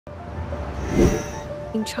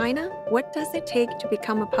In China, what does it take to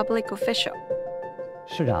become a public official?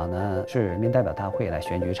 市长呢是人民代表大会来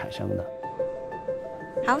选举产生的。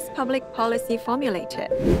How's public policy formulated?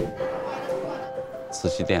 磁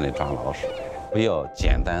器店里抓老鼠，不要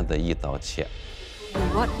简单的一刀切。In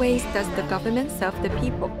what ways does the government serve the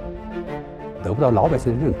people? 得不到老百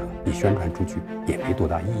姓的认可，你宣传出去也没多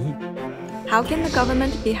大意义。How can the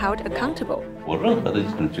government be held accountable? 我任何的一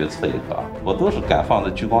种决策也好，我都是敢放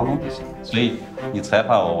在聚光灯底下，所以你裁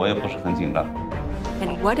判我，我也不是很紧张。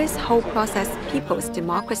And what is whole process people's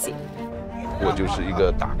democracy? 我就是一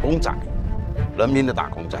个打工仔，人民的打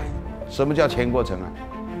工仔。什么叫全过程啊？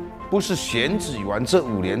不是选举完这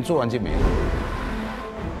5年做完就没了。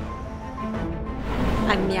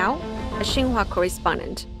I'm Miao, a Xinhua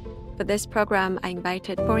correspondent. For this program, I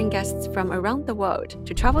invited foreign guests from around the world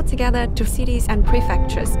to travel together to cities and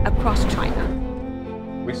prefectures across China.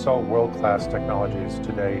 We saw world-class technologies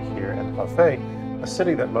today here in Hefei, a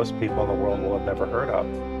city that most people in the world will have never heard of.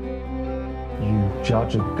 You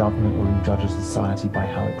judge a government or you judge a society by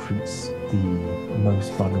how it treats the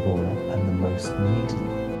most vulnerable and the most needy.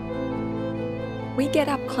 We get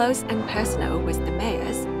up close and personal with the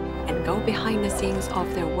mayors and go behind the scenes of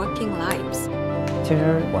their working lives. 其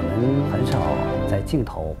实我们很少在镜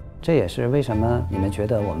头，这也是为什么你们觉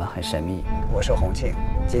得我们很神秘。我是洪庆，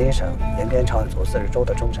吉林省延边朝鲜族自治州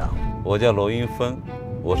的州长。我叫罗云峰，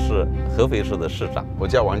我是合肥市的市长。我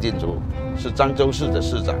叫王进竹，是漳州市的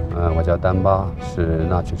市长。我叫丹巴，是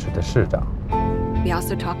纳曲市的市长。We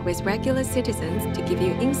also talk with regular citizens to give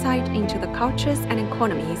you insight into the cultures and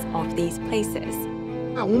economies of these places.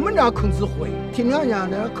 我们俩控制会，听两样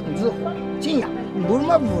的控制会，尽量不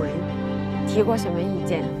那么污人。提过什么意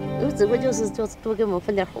见？我只不过就是多给我们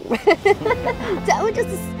分点红呗，咱们就是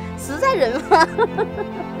实在人嘛。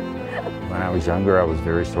When I was younger, I was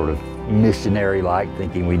very sort of missionary-like,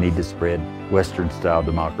 thinking we need to spread Western-style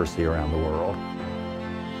democracy around the world.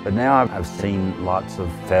 But now I've seen lots of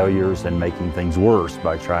failures and making things worse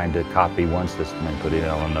by trying to copy one system and put it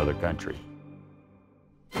on another country.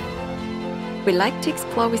 We like to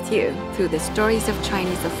explore with you, through the stories of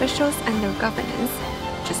Chinese officials and their governance,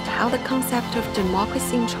 just how the concept of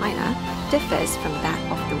democracy in China differs from that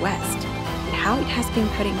of the West, and how it has been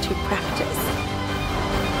put into practice.